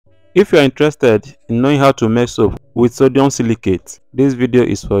If you are interested in knowing how to make soap with sodium silicate, this video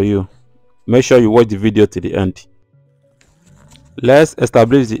is for you. Make sure you watch the video to the end. Let's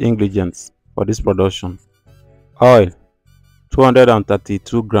establish the ingredients for this production. Oil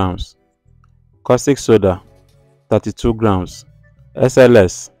 232 grams, caustic soda 32 grams,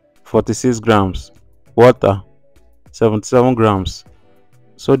 SLS 46 grams, water 77 grams,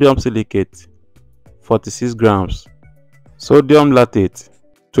 sodium silicate 46 grams, sodium lactate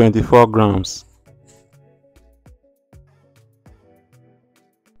 24 grams.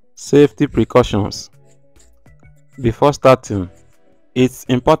 Safety precautions. Before starting, it's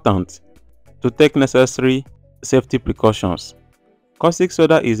important to take necessary safety precautions. Caustic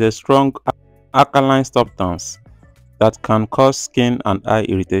soda is a strong alkaline substance that can cause skin and eye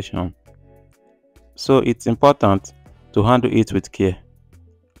irritation, so it's important to handle it with care.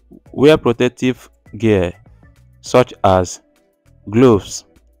 Wear protective gear such as gloves,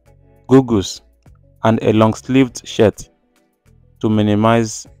 goggles, and a long-sleeved shirt to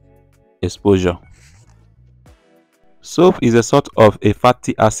minimize exposure. Soap is a sort of a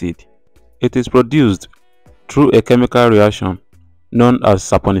fatty acid. It is produced through a chemical reaction known as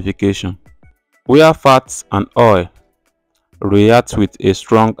saponification, where fats and oil react with a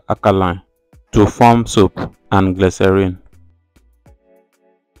strong alkaline to form soap and glycerin.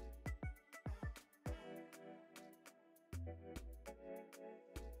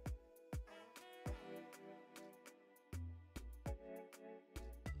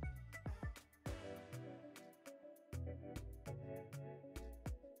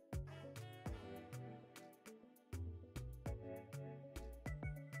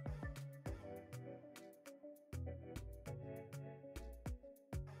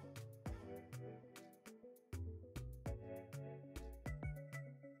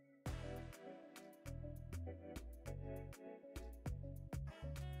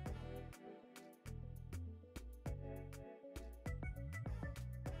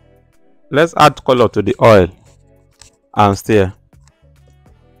 Let's add color to the oil and stir.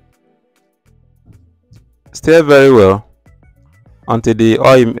 Stir very well until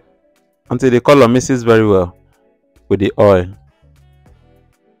the color mixes very well with the oil.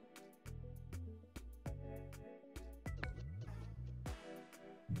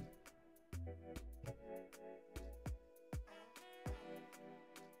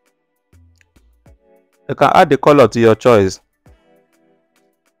 You can add the color to your choice.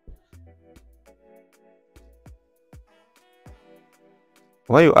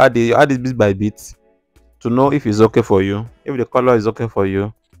 When you add it bit by bit to know if it's okay for you. If the color is okay for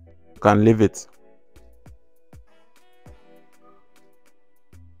you, you can leave it.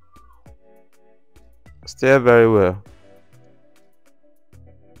 Stir very well.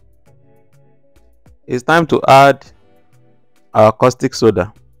 It's time to add our caustic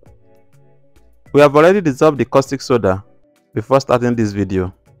soda. We have already dissolved the caustic soda before starting this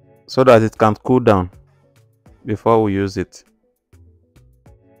video so that it can cool down before we use it.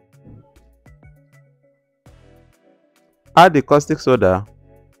 Add the caustic soda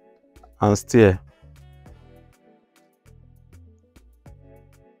and stir.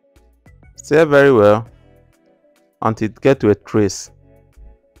 Stir very well until it gets to a trace.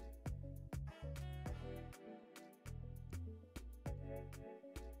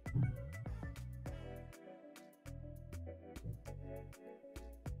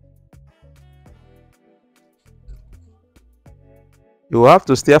 You will have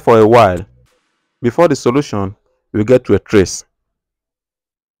to stir for a while before the solution will get to a trace.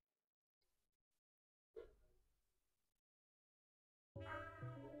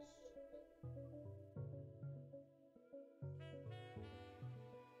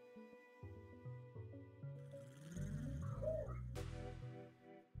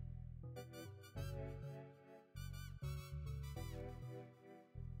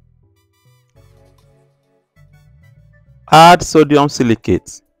 Add sodium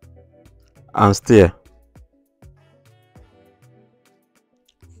silicate and stir.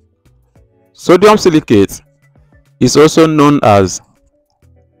 Sodium silicate is also known as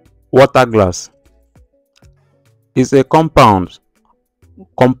water glass. It's a compound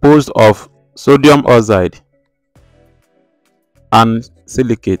composed of sodium oxide and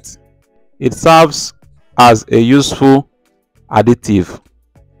silicate. It serves as a useful additive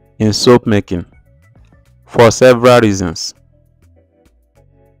in soap making for several reasons.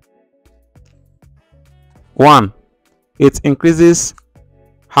 1. It increases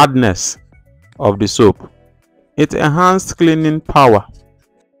hardness of the soap. It enhances cleaning power.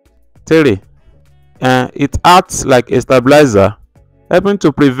 3. It acts like a stabilizer, helping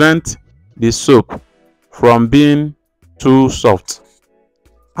to prevent the soap from being too soft.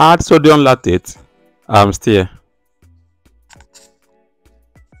 Add sodium lactate and stir.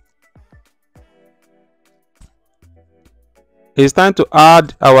 It's time to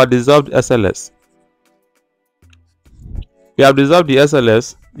add our dissolved SLS. We have dissolved the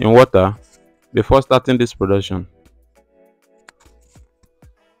SLS in water before starting this production.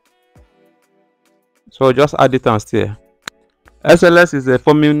 So just add it and stir. SLS is a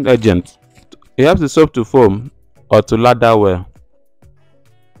foaming agent. It helps the soap to foam or to lather well.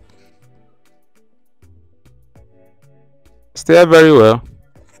 Stir very well.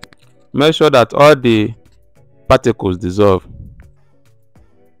 Make sure that all the particles dissolve.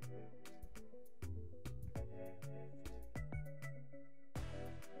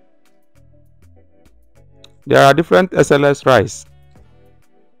 There are different SLS rice.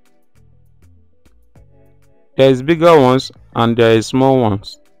 There is bigger ones and there is small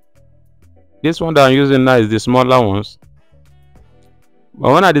ones. This one that I'm using now is the smaller ones.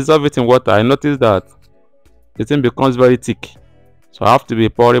 But when I dissolve it in water, I notice that the thing becomes very thick. So I have to be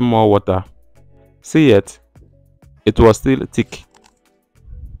pouring more water. See it was still thick.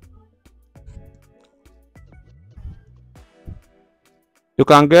 You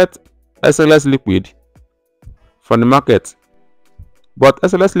can get SLS liquid from the market, but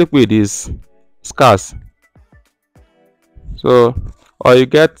SLS liquid is scarce. So, or you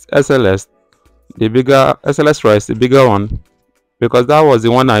get SLS, the bigger SLS rice, the bigger one, because that was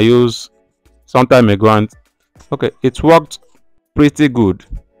the one I used some time ago, and okay, it worked pretty good.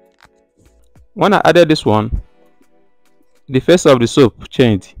 When I added this one, the face of the soap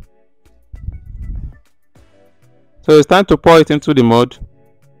changed. So it's time to pour it into the mold.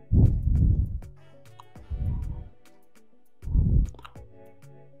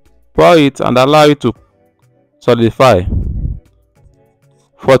 Pour it and allow it to solidify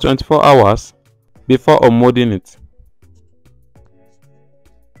for 24 hours before unmolding it.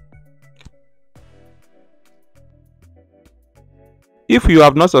 If you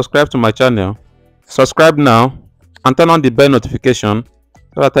have not subscribed to my channel, subscribe now and turn on the bell notification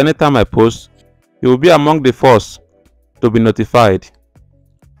so that anytime I post, you will be among the first to be notified.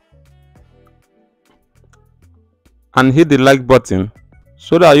 And hit the like button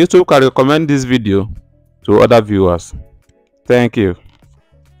so that YouTube can recommend this video to other viewers. Thank you.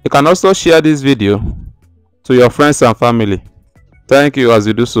 You can also share this video to your friends and family. Thank you as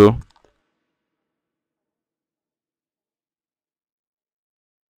you do so.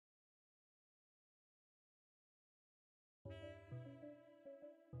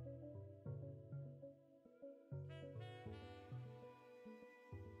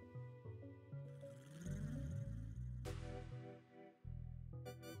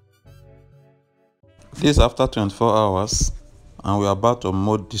 This is after 24 hours and we are about to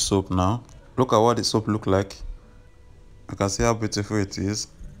mold the soap now. Look at what the soap look like. You can see how beautiful it is,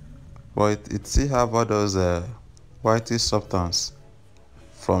 but it still have all those whitish substance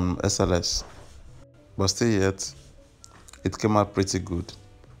from SLS, but still yet it came out pretty good.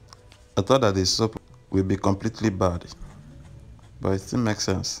 I thought that the soap will be completely bad, but it still makes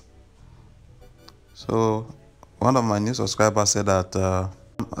sense. So one of my new subscribers said that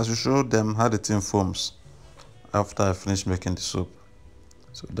I should show them how the thing foams after I finish making the soap.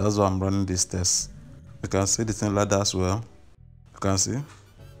 So that's why I'm running this test. You can see the thing ladders well. You can see.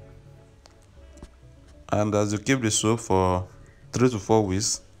 And as you keep the soap for 3 to 4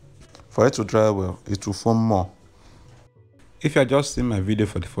 weeks, for it to dry well, it will foam more. If you are just seeing my video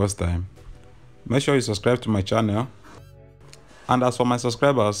for the first time, make sure you subscribe to my channel. And as for my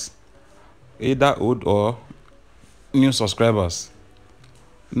subscribers, either old or new subscribers,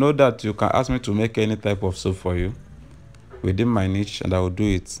 know that you can ask me to make any type of soap for you within my niche and I will do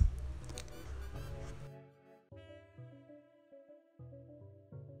it.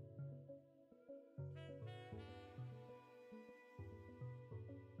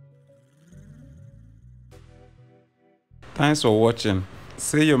 Thanks for watching.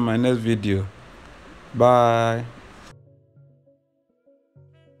 See you in my next video. Bye.